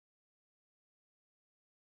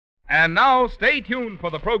And now, stay tuned for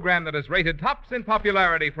the program that is rated tops in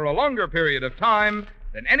popularity for a longer period of time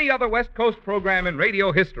than any other West Coast program in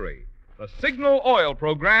radio history. The Signal Oil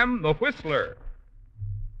program, The Whistler.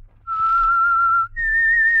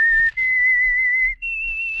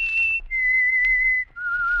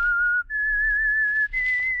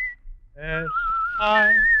 S-I-G-N-A-L.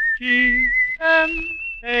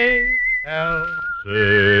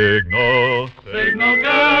 Signal, signal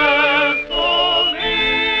gasoline.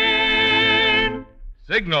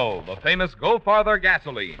 Signal, the famous Go Farther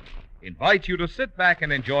gasoline, invites you to sit back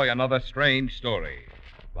and enjoy another strange story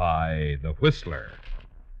by The Whistler.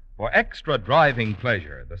 For extra driving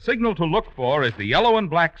pleasure, the signal to look for is the yellow and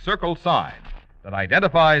black circle sign that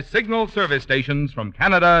identifies signal service stations from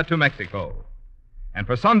Canada to Mexico. And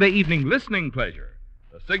for Sunday evening listening pleasure,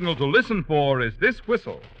 the signal to listen for is this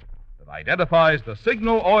whistle that identifies the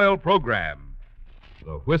Signal Oil program,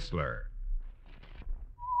 The Whistler.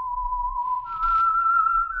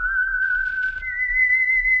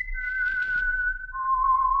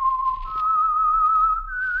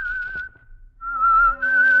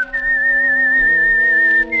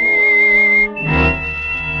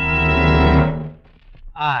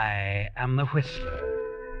 I am the Whistler,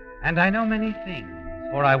 and I know many things,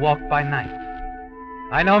 for I walk by night.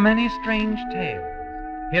 I know many strange tales,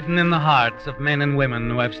 hidden in the hearts of men and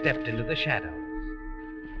women who have stepped into the shadows.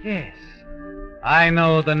 Yes, I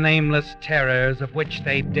know the nameless terrors of which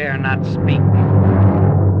they dare not speak.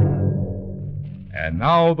 And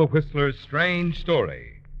now the Whistler's strange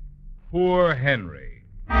story, Poor Henry.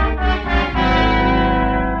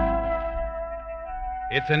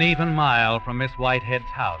 It's an even mile from Miss Whitehead's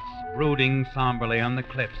house, brooding somberly on the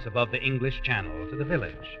cliffs above the English Channel, to the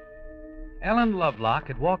village. Ellen Lovelock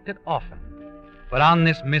had walked it often, but on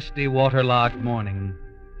this misty, waterlogged morning,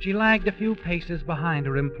 she lagged a few paces behind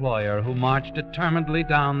her employer, who marched determinedly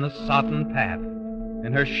down the sodden path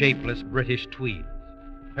in her shapeless British tweeds,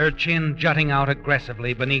 her chin jutting out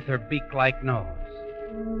aggressively beneath her beak-like nose.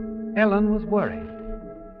 Ellen was worried.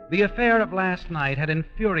 The affair of last night had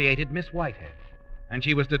infuriated Miss Whitehead, and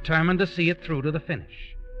she was determined to see it through to the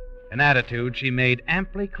finish, an attitude she made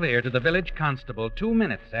amply clear to the village constable 2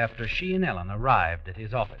 minutes after she and Ellen arrived at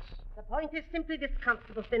his office. The point is simply this,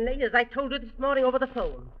 Constable Finley, as I told you this morning over the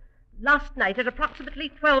phone. Last night at approximately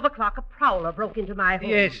 12 o'clock, a prowler broke into my home.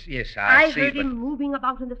 Yes, I see. I heard him moving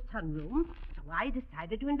about in the sunroom, so I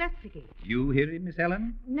decided to investigate. You hear him, Miss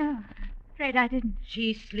Helen? No, afraid I didn't.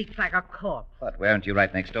 She sleeps like a corpse. But weren't you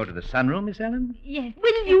right next door to the sunroom, Miss Helen? Yes.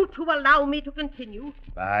 Will you two allow me to continue?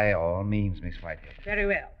 By all means, Miss Whitehead. Very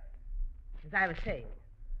well. As I was saying,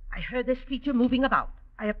 I heard this creature moving about.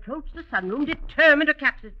 I approached the sunroom, determined to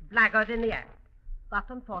catch this blackguard in the act. But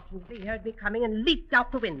unfortunately, he heard me coming and leaped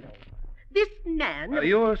out the window. This man...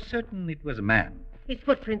 You're certain it was a man? His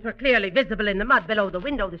footprints were clearly visible in the mud below the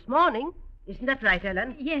window this morning. Isn't that right,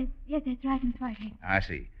 Ellen? Yes, that's right, Miss Whitehead. I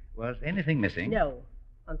see. Was anything missing? No.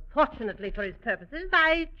 Unfortunately for his purposes,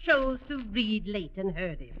 I chose to read late and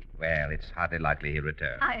heard him. Well, it's hardly likely he'll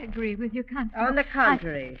return. I agree with you, Constable. On the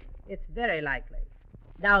contrary, it's very likely.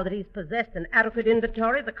 Now that he's possessed an adequate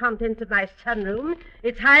inventory of the contents of my sunroom,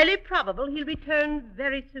 it's highly probable he'll return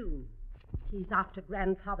very soon. He's after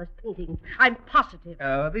Grandfather's painting. I'm positive.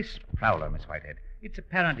 This prowler, Miss Whitehead. It's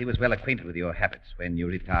apparent he was well acquainted with your habits when you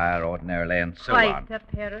retire ordinarily and so on. Quite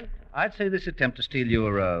apparent. I'd say this attempt to steal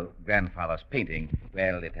your grandfather's painting,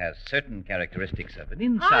 well, it has certain characteristics of an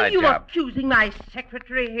inside Are you job. accusing my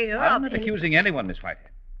secretary here? I'm not accusing anyone, Miss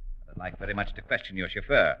Whitehead. I'd like very much to question your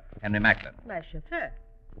chauffeur, Henry Macklin. My chauffeur?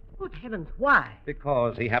 Good heavens, why?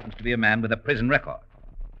 Because he happens to be a man with a prison record.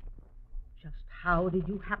 Just how did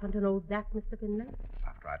you happen to know that, Mr. Finlay?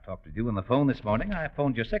 After I talked with you on the phone this morning, I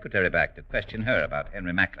phoned your secretary back to question her about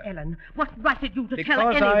Henry Macklin. Ellen, what right did you to because tell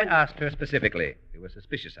anyone? I asked her specifically. You were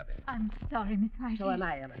suspicious of him. I'm sorry, Miss Whitehead. So am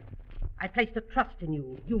I, Ellen. I placed a trust in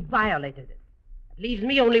you. You violated it. It leaves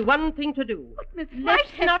me only one thing to do. But, Miss Let's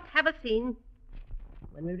Whitehead... not have a scene.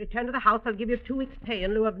 When we return to the house, I'll give you 2 weeks' pay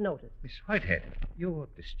in lieu of notice. Miss Whitehead, you're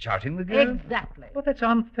discharging the girl? Exactly. But that's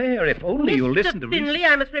unfair. If only you listen to Mr. Finley,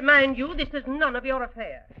 I must remind you, this is none of your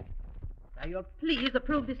affair. Now, you'll please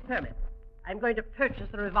approve this permit. I'm going to purchase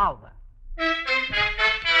the revolver.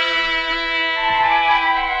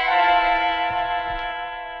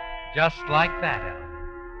 Just like that, Ellen.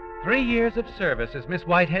 3 years of service as Miss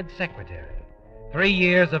Whitehead's secretary. 3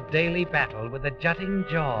 years of daily battle with a jutting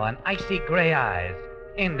jaw and icy gray eyes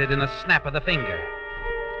ended in a snap of the finger.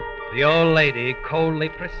 The old lady, coldly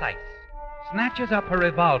precise, snatches up her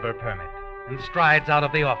revolver permit and strides out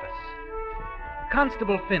of the office.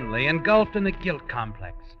 Constable Finley, engulfed in a guilt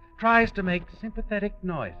complex, tries to make sympathetic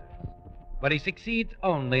noises. but he succeeds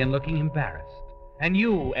only in looking embarrassed. And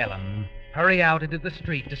you, Ellen, hurry out into the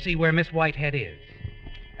street to see where Miss Whitehead is.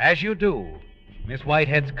 As you do, Miss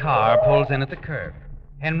Whitehead's car pulls in at the curb.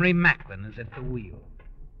 Henry Macklin is at the wheel.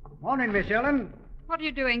 Morning, Miss Helen. What are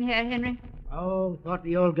you doing here, Henry? Oh, thought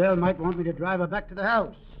the old girl might want me to drive her back to the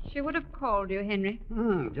house. She would have called you, Henry.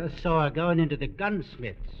 Just saw her going into the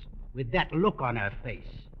gunsmith's with that look on her face.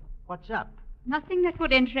 What's up? Nothing that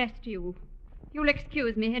would interest you. You'll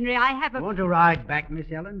excuse me, Henry. I have a... Want to ride back, Miss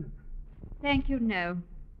Helen? Thank you, no.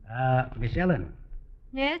 Miss Helen.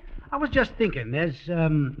 Yes? I was just thinking, there's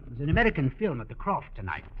an American film at the Croft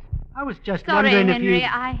tonight. I was just Sorry, wondering Henry, if you...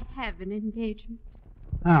 I have an engagement.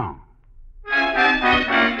 Oh.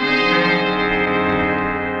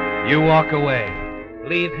 You walk away.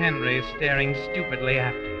 Leave Henry staring stupidly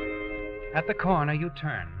after you. At the corner, you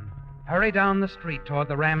turn. Hurry down the street toward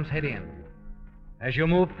the Ram's Head Inn. As you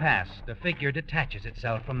move past, a figure detaches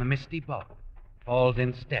itself from the misty bulk, falls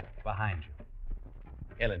in step behind you.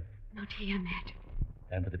 Helen, Not here, Matt.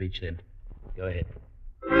 down to the beach then. Go ahead.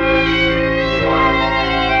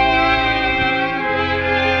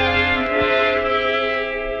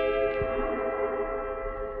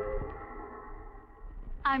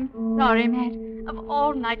 I'm sorry, Matt. Of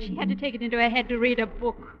all nights, she had to take it into her head to read a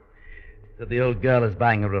book. So the old girl is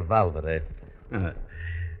buying a revolver, eh?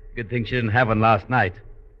 Good thing she didn't have one last night.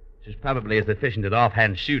 She's probably as efficient at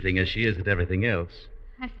offhand shooting as she is at everything else.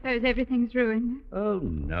 I suppose everything's ruined. Oh,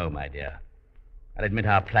 no, my dear. I'll admit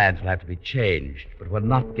our plans will have to be changed, but we're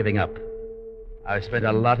not giving up. I've spent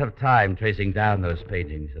a lot of time tracing down those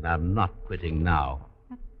paintings, and I'm not quitting now.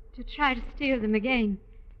 But to try to steal them again,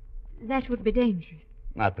 that would be dangerous.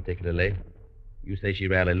 Not particularly. You say she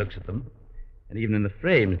rarely looks at them. And even in the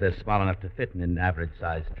frames, they're small enough to fit in an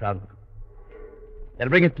average-sized trunk. They'll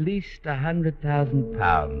bring at least 100,000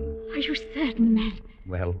 pounds. Are you certain, Matt?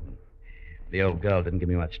 Well, the old girl didn't give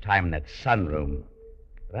me much time in that sunroom.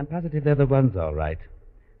 But I'm positive they're the ones, all right.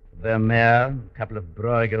 Vermeer, a couple of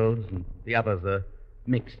Bruegels, and the others are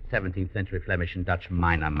mixed 17th century Flemish and Dutch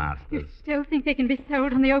minor You masters. still think they can be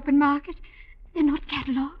sold on the open market? They're not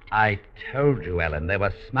catalogued? I told you, Ellen, they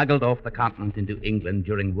were smuggled off the continent into England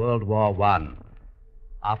during World War I.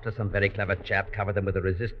 After some very clever chap covered them with a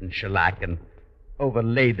resistant shellac and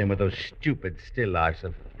overlaid them with those stupid still lifes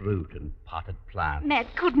of fruit and potted plants.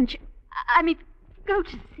 Matt, couldn't you? I mean, go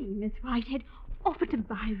to see Miss Whitehead. Offer to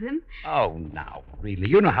buy them. Oh, now, really,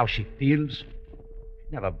 you know how she feels.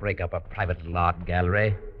 She'd never break up a private little art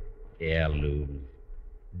gallery. Heirlooms.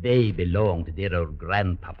 They belong to dear old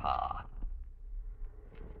grandpapa.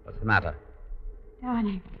 What's the matter?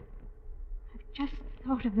 Darling, I've just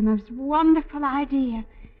thought of the most wonderful idea.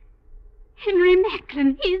 Henry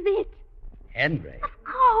Macklin, he's it. Henry? Of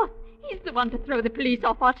course. He's the one to throw the police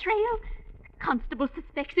off our trail. The constable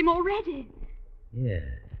suspects him already. Yes.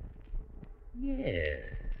 Yes.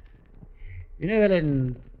 You know,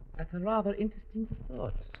 Ellen, that's a rather interesting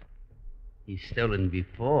thought. He's stolen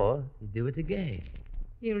before. He'd do it again.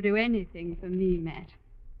 He'll do anything for me, Matt.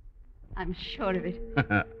 I'm sure of it.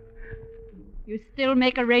 You still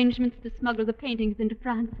make arrangements to smuggle the paintings into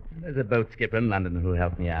France? There's a boat skipper in London who'll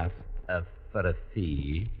help me out. For a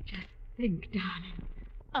fee. Just think, darling.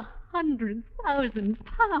 100,000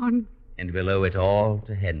 pounds. And we'll owe it all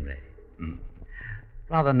to Henry.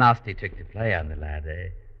 Rather nasty trick to play on the lad, eh?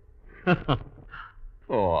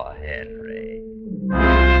 Poor Henry.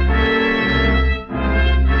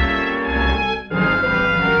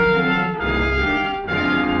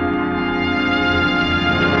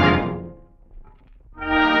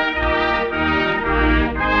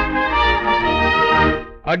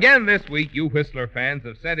 Again this week, you Whistler fans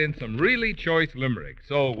have sent in some really choice limericks.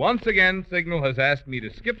 So once again, Signal has asked me to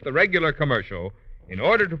skip the regular commercial in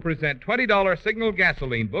order to present $20 Signal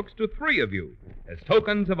gasoline books to 3 of you as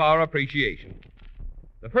tokens of our appreciation.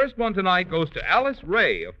 The first one tonight goes to Alice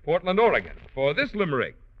Ray of Portland, Oregon, for this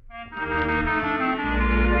limerick.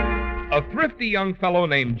 A thrifty young fellow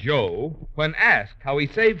named Joe, when asked how he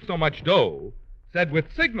saved so much dough, said,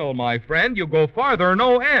 "With Signal, my friend, you go farther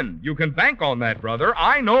no end. You can bank on that, brother,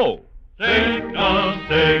 I know." Signal,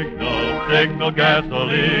 signal, signal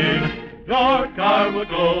gasoline. Your car will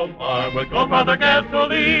go far the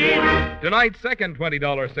gasoline. Tonight's second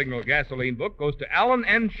 $20 Signal gasoline book goes to Alan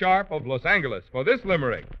N. Sharp of Los Angeles for this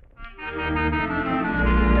limerick.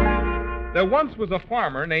 There once was a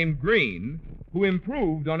farmer named Green who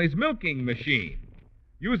improved on his milking machine.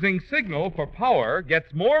 Using Signal for power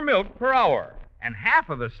gets more milk per hour, and half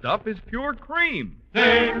of the stuff is pure cream.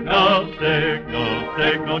 Signal, signal,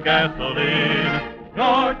 signal gasoline.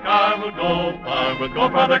 Your car will go far with Go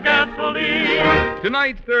Farther gasoline.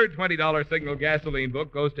 Tonight's third $20 signal gasoline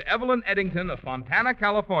book goes to Evelyn Eddington of Fontana,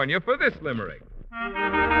 California, for this limerick.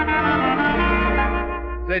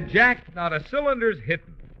 Said Jack, not a cylinder's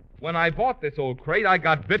hittin'. When I bought this old crate, I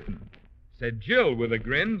got bitten. Said Jill with a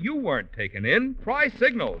grin, you weren't taken in. Try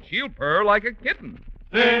Signal. She'll purr like a kitten.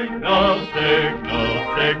 Signal,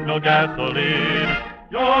 signal, signal gasoline.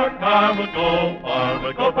 Your car will go far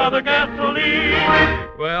with Go Farther gasoline.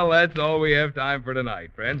 Well, that's all we have time for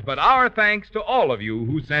tonight, friends. But our thanks to all of you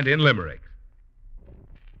who sent in limericks.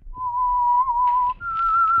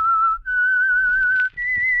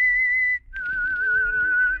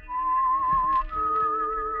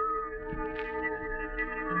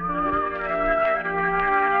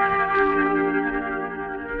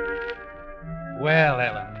 Well,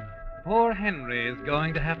 Ellen, poor Henry is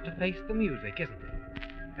going to have to face the music, isn't he?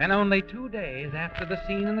 And only 2 days after the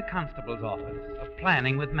scene in the constable's office of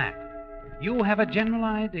planning with Matt, you have a general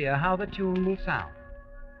idea how the tune will sound.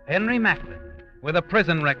 Henry Macklin, with a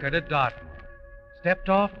prison record at Dartmoor, stepped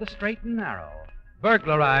off the straight and narrow,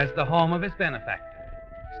 burglarized the home of his benefactor,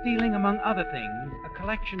 stealing, among other things, a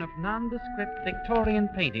collection of nondescript Victorian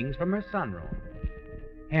paintings from her sunroom.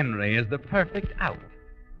 Henry is the perfect out,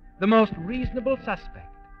 the most reasonable suspect,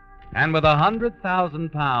 and with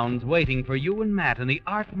 £100,000 waiting for you and Matt in the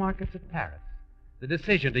art markets of Paris, the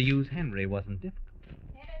decision to use Henry wasn't difficult.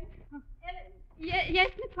 Helen? Oh, Helen?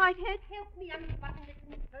 Yes, Miss Whitehead? Help me unbutton this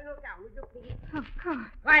infernal gown, will you please? Of course.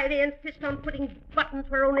 Why they insist on putting buttons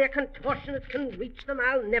where only a contortionist can reach them,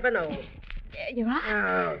 I'll never know. There you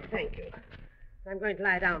are. Oh, thank you. I'm going to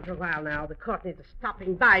lie down for a while now. The Courtneys are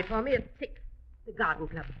stopping by for me at 6. The Garden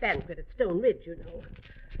Club banquet at Stone Ridge, you know.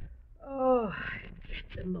 Oh, I dread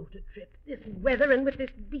the motor trip. This weather and with this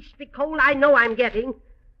beastly cold I know I'm getting.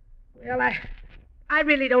 Well, I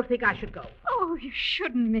really don't think I should go. Oh, you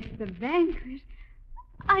shouldn't miss the banquet.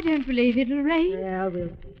 I don't believe it'll rain. Well,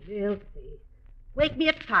 we'll see. We'll see. Wake me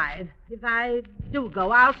at 5. If I do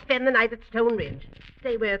go, I'll spend the night at Stone Ridge.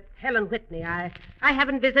 Stay with Helen Whitney. I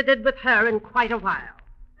haven't visited with her in quite a while.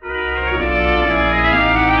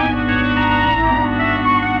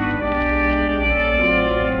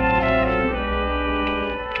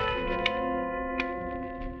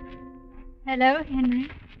 Hello, Henry.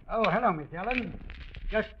 Oh, hello, Miss Helen.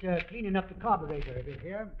 Just cleaning up the carburetor a bit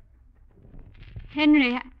here.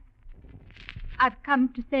 Henry, I've come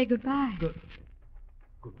to say goodbye.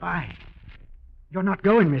 Goodbye. You're not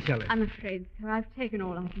going, Miss Helen. I'm afraid so. I've taken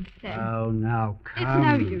all I can say. Oh, now, come. It's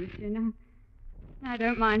no use, you know. I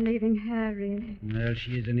don't mind leaving her, really. Well,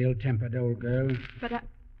 she is an ill-tempered old girl. But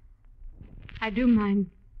I do mind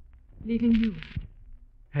leaving you.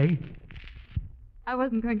 Hey? I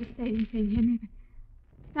wasn't going to say anything, Henry, but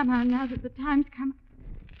somehow now that the time's come,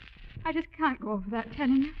 I just can't go off without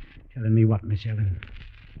telling you. Telling me what, Miss Helen?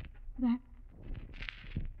 That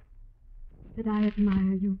I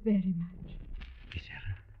admire you very much. Miss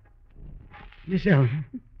Helen. Miss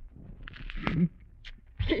Helen.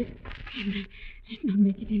 Please, Henry, let's not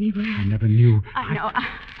make it any worse. I never knew. I know. I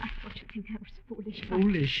thought you'd think I was foolish.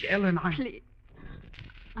 Foolish, Ellen. Please.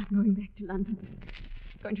 I'm going back to London.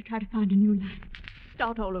 Going to try to find a new life.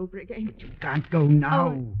 Start all over again. You can't go now.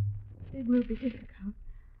 Oh, it will be difficult.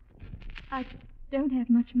 I don't have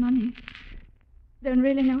much money. Don't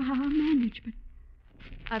really know how I'll manage, but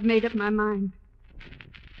I've made up my mind.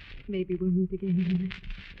 Maybe we'll meet again, Henry.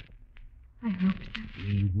 I hope so.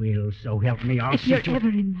 We will, so help me. I'll if see you're to it. ever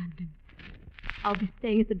in London, I'll be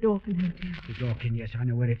staying at the Dorkin Hotel. The Dorkin, yes, I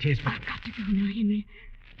know where it is, but... I've got to go now, Henry.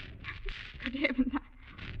 Good heavens,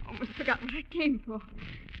 I almost forgot what I came for.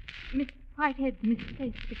 Miss Whitehead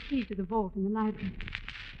misplaced the key to the vault in the library.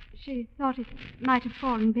 She thought it might have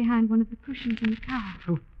fallen behind one of the cushions in the car.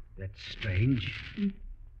 Oh, that's strange.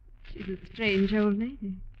 She's a strange old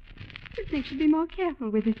lady. You'd think she'd be more careful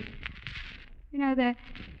with it. You know, there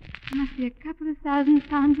must be a couple of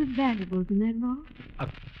 £1,000 of valuables in that vault. A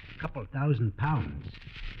couple £1,000?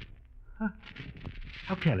 Huh.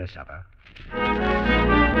 How careless of her.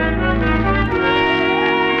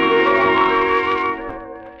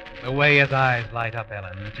 The way his eyes light up,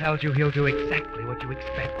 Ellen, tells you he'll do exactly what you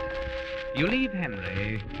expect. You leave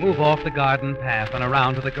Henry, move off the garden path and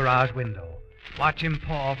around to the garage window. Watch him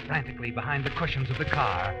paw frantically behind the cushions of the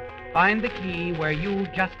car, find the key where you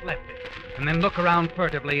just left it, and then look around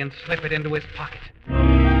furtively and slip it into his pocket.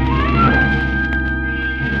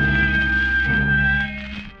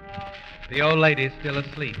 The old lady's still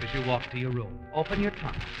asleep as you walk to your room. Open your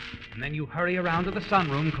trunk, and then you hurry around to the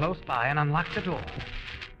sunroom close by and unlock the door.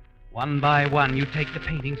 One by one, you take the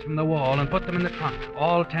paintings from the wall and put them in the trunk,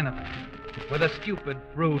 all 10 of them. with the stupid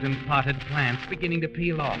fruit and potted plants beginning to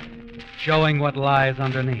peel off, showing what lies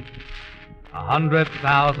underneath.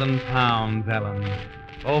 100,000 pounds, Ellen.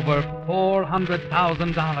 Over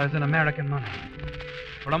 $400,000 in American money.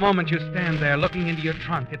 For a moment you stand there looking into your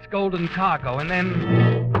trunk, its golden cargo, and then...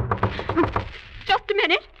 Just a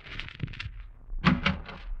minute.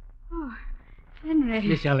 Oh, Henry.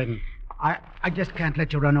 Miss Helen, I just can't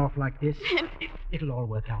let you run off like this. It'll all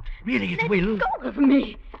work out. Really, it will. Let go of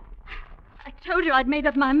me. I told you I'd made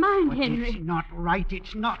up my mind, But Henry. it's not right.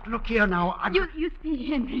 It's not. Look here now. You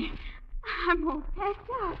see, Henry, I'm all packed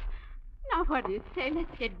up. Now, what do you say?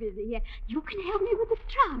 Let's get busy here. You can help me with the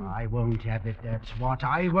trunk. I won't have it, that's what.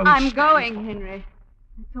 I won't. I'm going, Henry.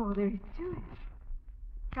 That's all there is to it.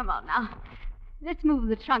 Come on now. Let's move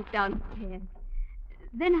the trunk downstairs.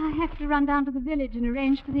 Then I have to run down to the village and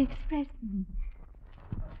arrange for the expressman.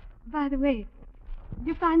 By the way, did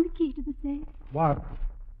you find the key to the safe? What?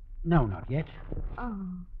 No, not yet. Oh.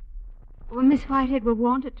 Well, Miss Whitehead will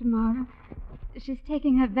want it tomorrow. She's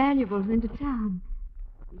taking her valuables into town.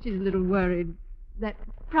 She's a little worried. That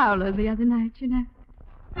prowler the other night, you know.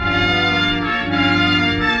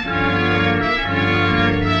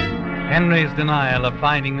 Henry's denial of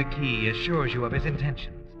finding the key assures you of his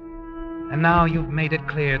intentions. And now you've made it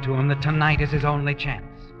clear to him that tonight is his only chance.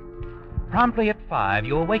 Promptly at 5,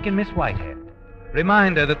 you awaken Miss Whitehead.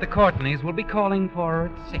 Remind her that the Courtneys will be calling for her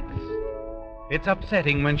at 6. It's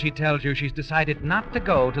upsetting when she tells you she's decided not to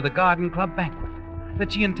go to the Garden Club banquet,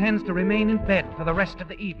 that she intends to remain in bed for the rest of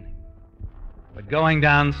the evening. But going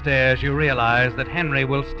downstairs, you realize that Henry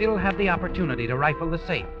will still have the opportunity to rifle the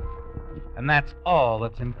safe. And that's all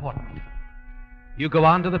that's important. You go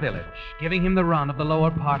on to the village, giving him the run of the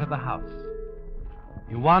lower part of the house.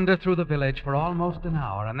 You wander through the village for almost an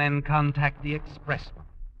hour and then contact the expressman.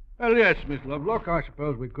 Well, yes, Miss Lovelock. I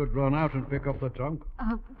suppose we could run out and pick up the trunk.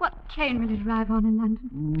 What train will it arrive on in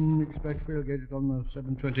London? Expect we'll get it on the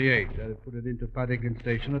 7:28. I'll put it into Paddington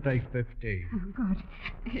Station at 8:15. Oh, good.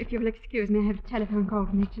 If you'll excuse me, I have a telephone call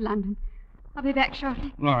to make to London. I'll be back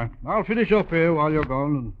shortly. All right. I'll finish up here while you're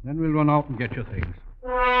gone, and then we'll run out and get your things.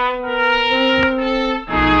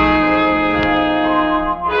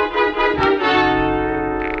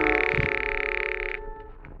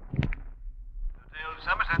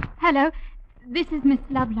 Hello. This is Miss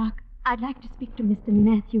Lovelock. I'd like to speak to Mr.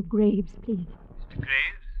 Matthew Graves, please. Mr.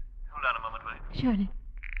 Graves? Hold on a moment, will you? Surely.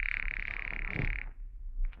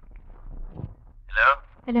 Hello?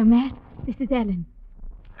 Hello, Matt. This is Ellen.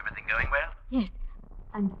 Everything going well? Yes.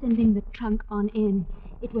 I'm sending the trunk on in.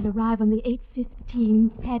 It will arrive on the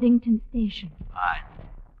 8:15 Paddington Station. Fine.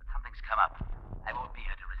 But something's come up. I won't be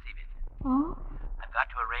here to receive it. Oh? I've got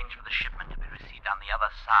to arrange for the shipment to be received on the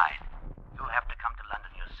other side. You'll have to come to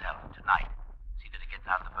London yourself tonight. See that it gets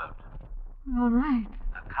out of the boat. All right.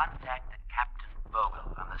 Now contact Captain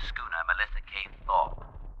Vogel on the schooner Melissa K. Thorpe.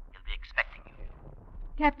 He'll be expecting you.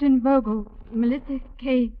 Captain Vogel, Melissa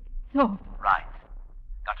K. Thorpe. Right.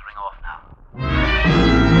 Got to ring off now.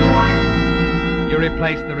 You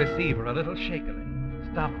replace the receiver a little shakily.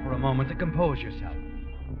 Stop for a moment to compose yourself.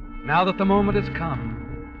 Now that the moment has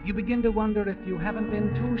come, you begin to wonder if you haven't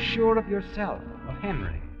been too sure of yourself, of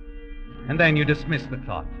Henry. And then you dismiss the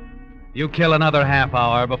thought. You kill another half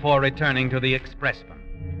hour before returning to the expressman.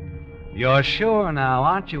 You're sure now,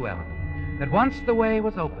 aren't you, Ellen, that once the way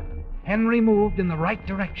was open, Henry moved in the right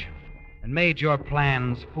direction and made your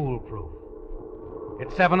plans foolproof.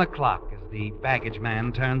 It's 7 o'clock as the baggage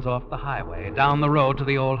man turns off the highway down the road to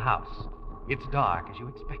the old house. It's dark as you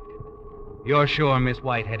expected. You're sure Miss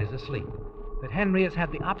Whitehead is asleep, that Henry has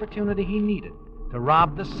had the opportunity he needed to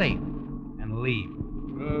rob the safe and leave.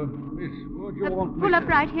 Miss, what do you want me Pull up to...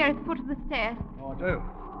 right here at the foot of the stairs. Oh, I do.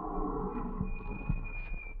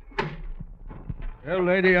 Well,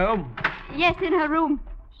 lady, home? Yes, in her room.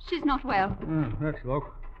 She's not well. That's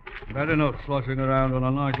luck. Bad enough sloshing around on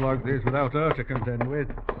a night like this without her to contend with.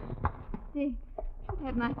 See, should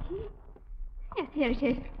have my key. Yes, here it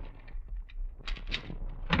is.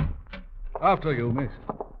 After you, miss.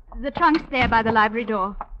 The trunk's there by the library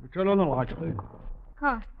door. You turn on the lights, please. Of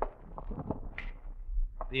course.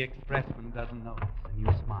 The expressman doesn't notice, and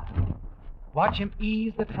you smile. Watch him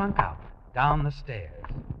ease the trunk out, down the stairs,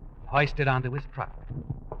 hoist it onto his truck.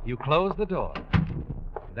 You close the door.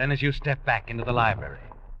 Then as you step back into the library.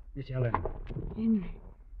 Miss Helen, Henry,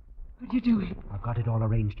 what are you doing? I've got it all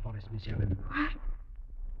arranged for us, Miss Helen. What?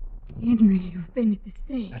 Henry, you've been at the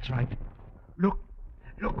safe. That's right. Look,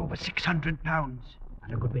 over £600.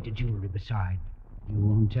 And a good bit of jewelry beside. You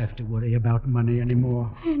won't have to worry about money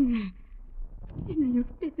anymore. Henry, you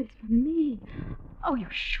did this for me. Oh, you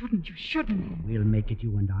shouldn't. You shouldn't. We'll make it,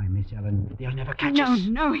 you and I, Miss Helen. They'll never catch us.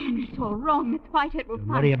 No, Henry. It's all wrong. Miss Whitehead will Don't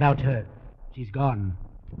find... worry about her. She's gone.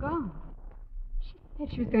 Gone? She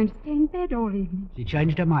said she was going to stay in bed all evening. She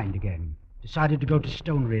changed her mind again. Decided to go to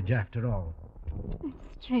Stonebridge after all. That's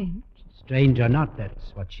strange. Strange or not,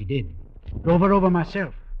 that's what she did. Drove her over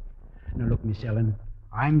myself. Now, look, Miss Helen,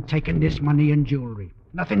 I'm taking this money and jewelry.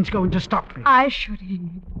 Nothing's going to stop me. I should,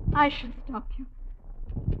 Henry. I should stop you.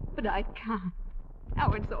 But I can't.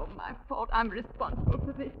 Now it's all my fault. I'm responsible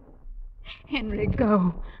for this. Henry,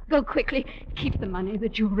 go. Go quickly. Keep the money, the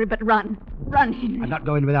jewelry, but run. Run, Henry. I'm not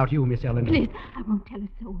going without you, Miss Helen. Please, I won't tell a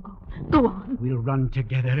soul. Go. Go on. We'll run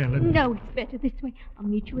together, Helen. No, it's better this way. I'll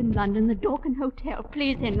meet you in London, the Dorkin Hotel.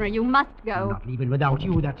 Please, Henry, you must I'm go. not leaving without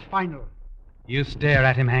you. That's final. You stare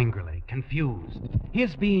at him angrily, confused.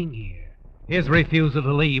 His being here, his refusal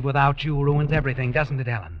to leave without you ruins everything, doesn't it,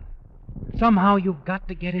 Ellen? Somehow you've got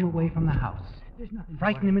to get him away from the house. There's nothing.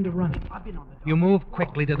 Frighten him into running. I've been on the You move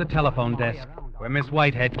quickly to the telephone desk where Miss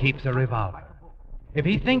Whitehead keeps a revolver. If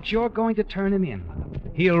he thinks you're going to turn him in,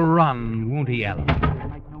 he'll run, won't he, Ellen?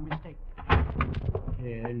 Make no mistake.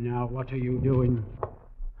 Now, what are you doing?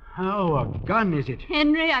 Oh, a gun, is it?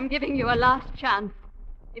 Henry, I'm giving you a last chance.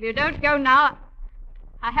 If you don't go now,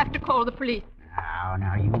 I have to call the police.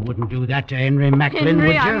 Now, you wouldn't do that to Henry Macklin, Henry,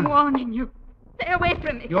 would you? I'm warning you. Stay away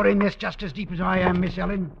from me. You're in this just as deep as I am, Miss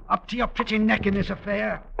Helen. Up to your pretty neck in this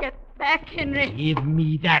affair. Get back, Henry. Give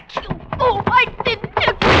me that. You fool, I didn't.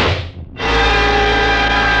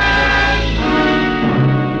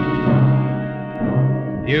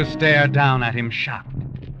 You stare down at him, shocked,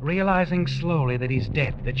 realizing slowly that he's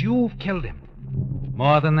dead, that you've killed him.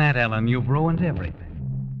 More than that, Ellen, you've ruined everything.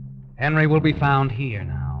 Henry will be found here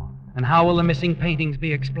now, and how will the missing paintings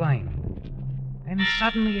be explained? Then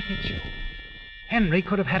suddenly it hits you. Henry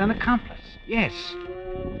could have had an accomplice. Yes.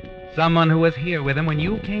 Someone who was here with him when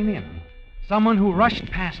you came in. Someone who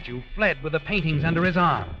rushed past you, fled with the paintings under his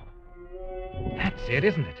arm. That's it,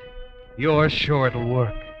 isn't it? You're sure it'll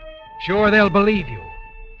work. Sure they'll believe you.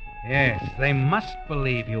 Yes, they must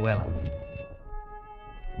believe you, Ellen.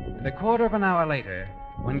 And a quarter of an hour later,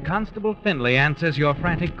 when Constable Findlay answers your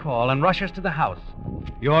frantic call and rushes to the house,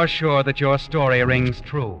 you're sure that your story rings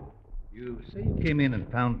true. You say you came in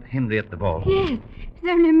and found Henry at the ball. Yes, it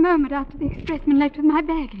was only a moment after the expressman left with my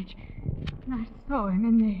baggage. And I saw him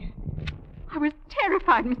in there. I was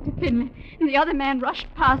terrified, Mr. Findlay. And the other man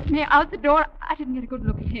rushed past me out the door. I didn't get a good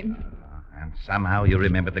look at him. And somehow you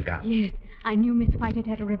remembered the gun. Yes, I knew Miss Whitehead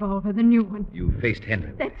had a revolver, the new one. You faced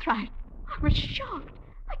Henry. That's right. I was shocked.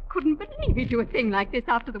 I couldn't believe he'd do a thing like this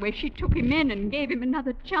after the way she took him in and gave him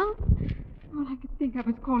another chance. All I could think of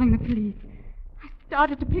was calling the police. I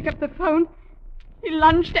started to pick up the phone. He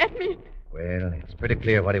lunged at me. Well, it's pretty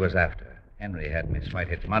clear what he was after. Henry had Miss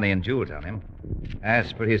Whitehead's money and jewels on him.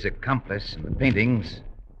 As for his accomplice and the paintings,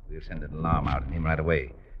 we'll send an alarm out on him right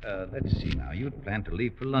away. Let's see now. You'd planned to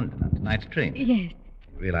leave for London on tonight's train. Yes.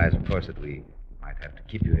 You realize, of course, that we might have to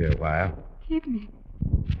keep you here a while. Keep me.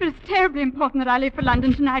 But it's terribly important that I leave for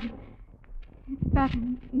London tonight. It's about a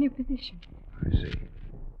new position. I see.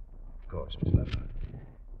 Of course, Miss Lovelock.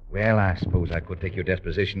 Well, I suppose I could take your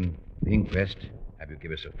deposition, the inquest, have you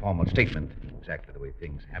give us a formal statement, exactly the way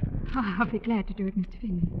things happened. Oh, I'll be glad to do it, Mr.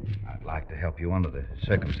 Findlay. I'd like to help you under the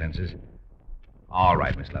circumstances. All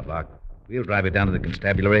right, Miss Lovelock. We'll drive you down to the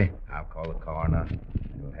constabulary. I'll call the coroner, and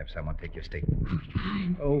we'll have someone take your statement. Oh,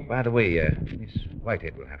 fine. Oh, by the way, Miss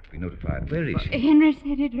Whitehead will have to be notified. Where is she? Henry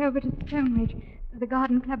said he drove her to Stonebridge, the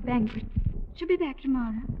Garden Club banquet. She'll be back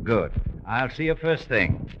tomorrow. Good. I'll see you first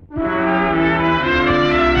thing.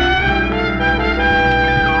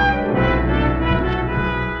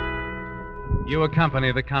 You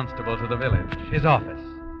accompany the constable to the village, his office.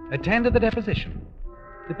 Attend to the deposition.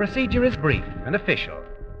 The procedure is brief and official,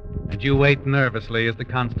 and you wait nervously as the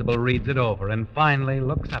constable reads it over and finally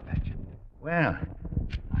looks up at you. Well,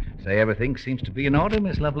 I should say everything seems to be in order,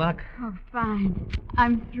 Miss Lovelock. Oh, fine.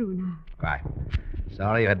 I'm through now. Right.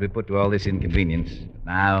 Sorry you had to be put to all this inconvenience. But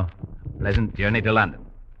now, a pleasant journey to London.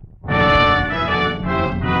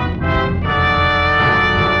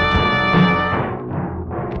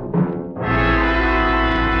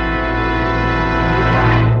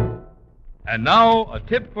 And now, a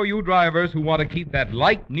tip for you drivers who want to keep that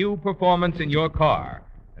light new performance in your car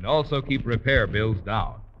and also keep repair bills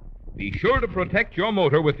down. Be sure to protect your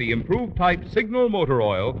motor with the improved type Signal motor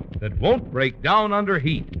oil that won't break down under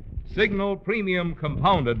heat. Signal Premium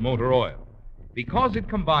Compounded Motor Oil. Because it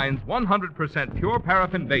combines 100% pure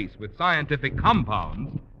paraffin base with scientific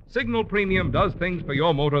compounds, Signal Premium does things for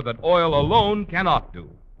your motor that oil alone cannot do.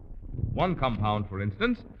 One compound, for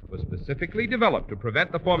instance, was specifically developed to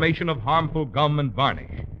prevent the formation of harmful gum and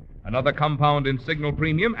varnish. Another compound in Signal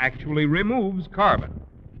Premium actually removes carbon.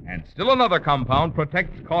 And still another compound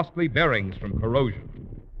protects costly bearings from corrosion.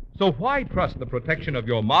 So why trust the protection of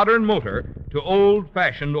your modern motor to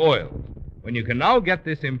old-fashioned oils when you can now get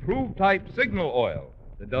this improved type Signal oil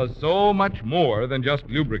that does so much more than just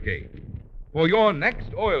lubricate? For your next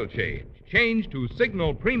oil change to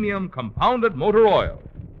Signal Premium Compounded Motor Oil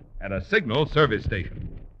at a Signal service station.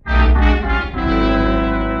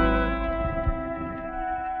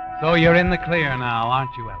 So you're in the clear now,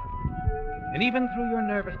 aren't you, Ellen? And even through your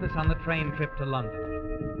nervousness on the train trip to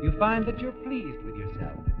London, you find that you're pleased with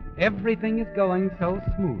yourself. Everything is going so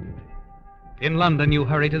smoothly. In London, you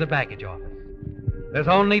hurry to the baggage office. There's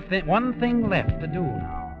only one thing left to do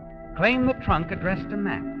now. Claim the trunk addressed to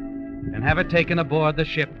Matt and have it taken aboard the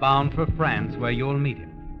ship bound for France where you'll meet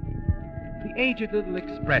him. The aged little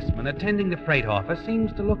expressman attending the freight office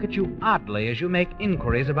seems to look at you oddly as you make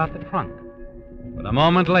inquiries about the trunk. But a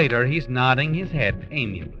moment later, he's nodding his head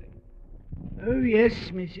amiably. Oh, yes,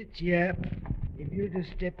 miss, it's here. If you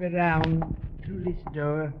just step around through this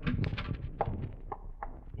door.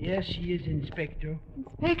 Yes, she is, Inspector.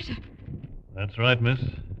 Inspector? That's right, miss.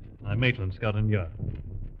 I'm Maitland, Scotland Yard.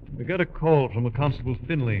 We got a call from a Constable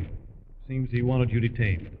Finley. Seems he wanted you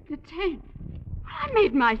detained. Detained? I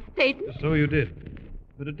made my statement. So you did.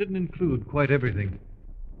 But it didn't include quite everything.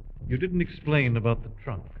 You didn't explain about the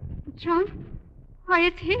trunk. The trunk? Why,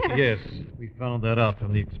 it's here. Yes, we found that out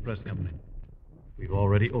from the express company. We've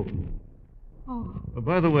already opened. Oh.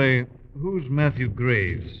 By the way, who's Matthew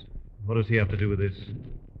Graves? What does he have to do with this?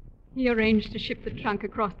 He arranged to ship the trunk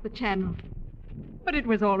across the channel. But it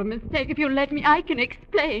was all a mistake. If you'll let me, I can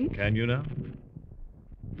explain. Can you now?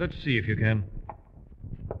 Let's see if you can.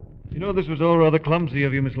 You know, this was all rather clumsy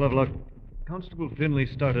of you, Miss Lovelock. Constable Finley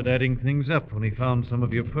started adding things up when he found some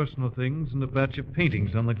of your personal things and a batch of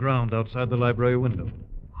paintings on the ground outside the library window.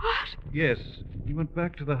 What? Yes. He went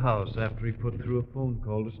back to the house after he put through a phone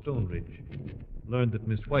call to Stonebridge. Learned that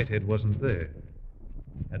Miss Whitehead wasn't there.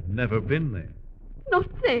 Had never been there. Not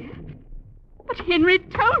there. But Henry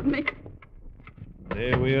told me.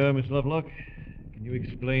 There we are, Miss Lovelock. Can you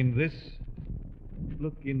explain this?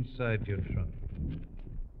 Look inside your trunk.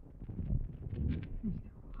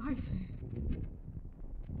 Whitehead.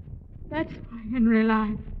 That's why Henry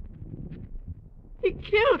lied. He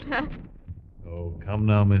killed her. Oh, come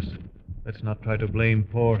now, miss. Let's not try to blame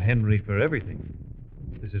poor Henry for everything.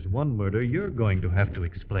 This is one murder you're going to have to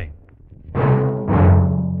explain.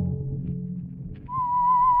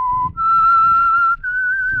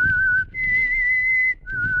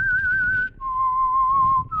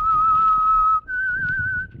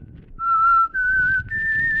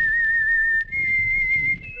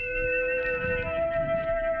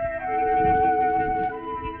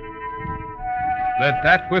 Let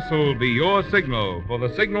that whistle be your signal for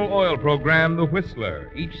the Signal Oil program, The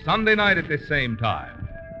Whistler, each Sunday night at this same time.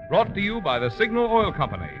 Brought to you by the Signal Oil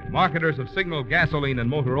Company, marketers of Signal gasoline and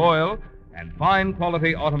motor oil, and fine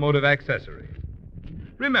quality automotive accessories.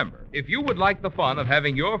 Remember, if you would like the fun of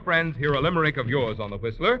having your friends hear a limerick of yours on The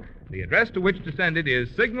Whistler, the address to which to send it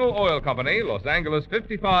is Signal Oil Company, Los Angeles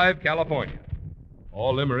 55, California.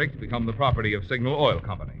 All limericks become the property of Signal Oil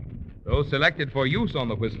Company. Those selected for use on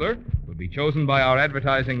The Whistler will be chosen by our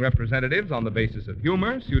advertising representatives on the basis of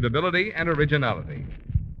humor, suitability, and originality.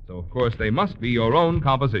 So, of course, they must be your own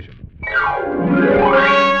composition.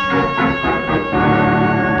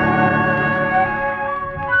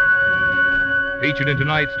 Featured in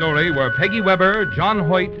tonight's story were Peggy Weber, John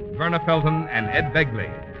Hoyt, Verna Felton, and Ed Begley.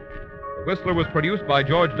 The Whistler was produced by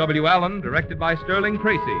George W. Allen, directed by Sterling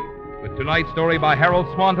Tracy, with tonight's story by Harold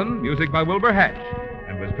Swanton, music by Wilbur Hatch,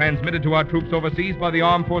 and was transmitted to our troops overseas by the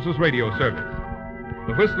Armed Forces Radio Service.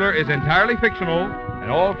 The Whistler is entirely fictional,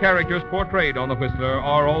 and all characters portrayed on The Whistler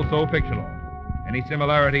are also fictional. Any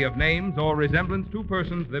similarity of names or resemblance to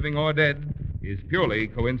persons living or dead is purely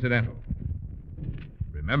coincidental.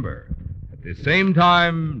 Remember, at this same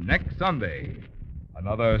time next Sunday,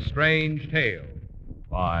 another strange tale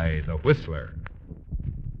by The Whistler.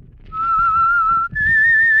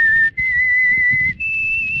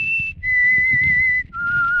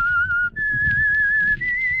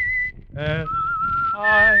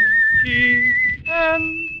 S-I-G-N-A-L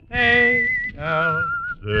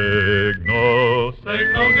Signal,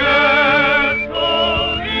 Signal gasoline.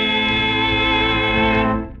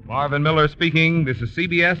 Marvin Miller speaking. This is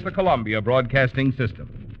CBS, the Columbia Broadcasting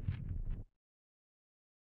System.